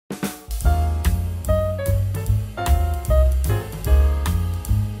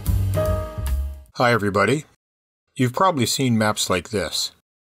Hi everybody. You've probably seen maps like this.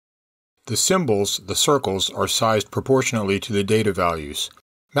 The symbols, the circles, are sized proportionately to the data values.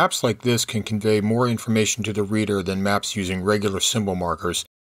 Maps like this can convey more information to the reader than maps using regular symbol markers,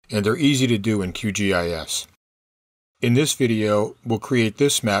 and they're easy to do in QGIS. In this video, we'll create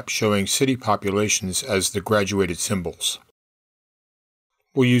this map showing city populations as the graduated symbols.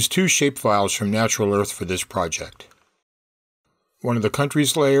 We'll use two shapefiles from Natural Earth for this project. One of the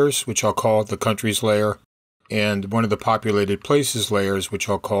countries layers, which I'll call the countries layer, and one of the populated places layers, which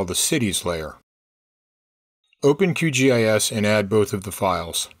I'll call the cities layer. Open QGIS and add both of the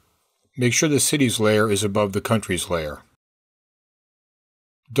files. Make sure the cities layer is above the countries layer.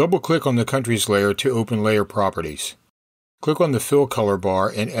 Double-click on the countries layer to open layer properties. Click on the fill color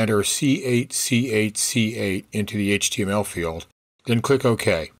bar and enter C8, C8, C8 into the HTML field, then click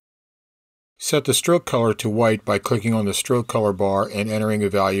OK. Set the stroke color to white by clicking on the stroke color bar and entering a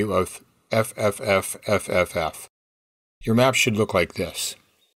value of FFF. Your map should look like this.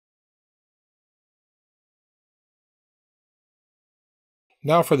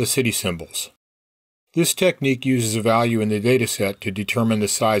 Now for the city symbols. This technique uses a value in the dataset to determine the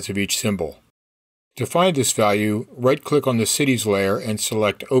size of each symbol. To find this value, right-click on the cities layer and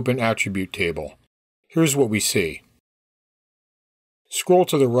select Open Attribute Table. Here's what we see. Scroll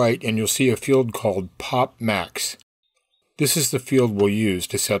to the right and you'll see a field called Pop Max. This is the field we'll use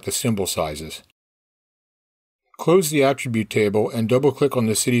to set the symbol sizes. Close the attribute table and double-click on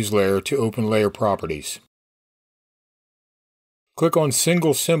the cities layer to open layer properties. Click on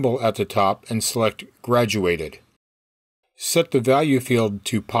Single Symbol at the top and select Graduated. Set the value field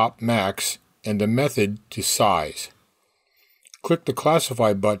to Pop Max and the method to Size. Click the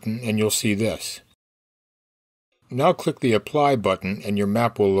Classify button and you'll see this. Now click the Apply button and your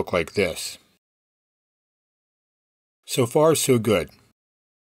map will look like this. So far, so good.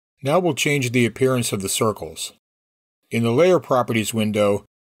 Now we'll change the appearance of the circles. In the Layer Properties window,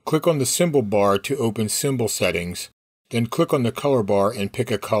 click on the symbol bar to open Symbol Settings, then click on the color bar and pick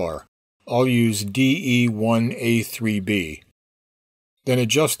a color. I'll use DE1A3B. Then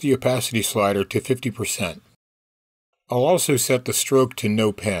adjust the opacity slider to 50%. I'll also set the stroke to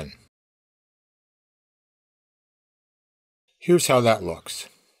No Pen. Here's how that looks.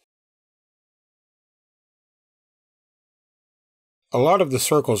 A lot of the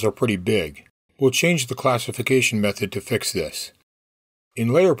circles are pretty big. We'll change the classification method to fix this.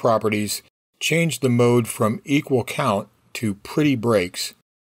 In Layer Properties, change the mode from Equal Count to Pretty Breaks,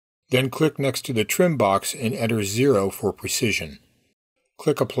 then click next to the trim box and enter 0 for precision.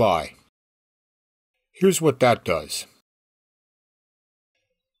 Click Apply. Here's what that does.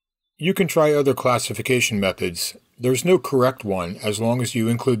 You can try other classification methods. There's no correct one as long as you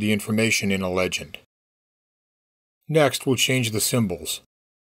include the information in a legend. Next, we'll change the symbols.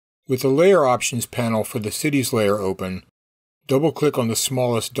 With the Layer Options panel for the Cities layer open, double-click on the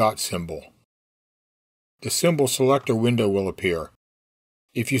smallest dot symbol. The Symbol Selector window will appear.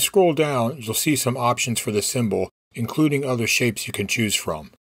 If you scroll down, you'll see some options for the symbol, including other shapes you can choose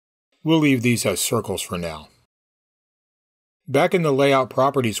from. We'll leave these as circles for now. Back in the Layout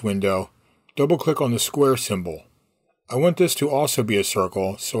Properties window, double-click on the square symbol. I want this to also be a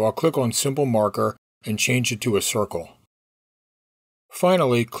circle, so I'll click on Symbol Marker and change it to a circle.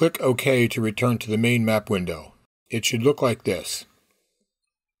 Finally, click OK to return to the main map window. It should look like this.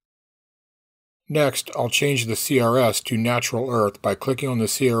 Next, I'll change the CRS to Natural Earth by clicking on the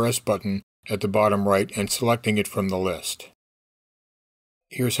CRS button at the bottom right and selecting it from the list.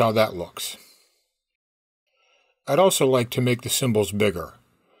 Here's how that looks. I'd also like to make the symbols bigger.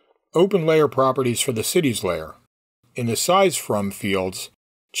 Open Layer Properties for the Cities layer. In the Size From fields,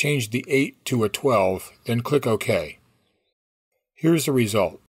 change the 8 to a 12, then click OK. Here's the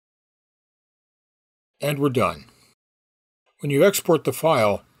result. And we're done. When you export the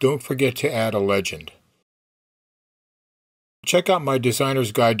file, don't forget to add a legend. Check out my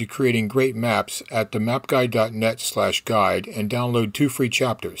designer's guide to creating great maps at themapguide.net/guide and download 2 free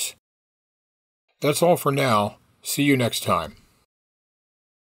chapters. That's all for now. See you next time.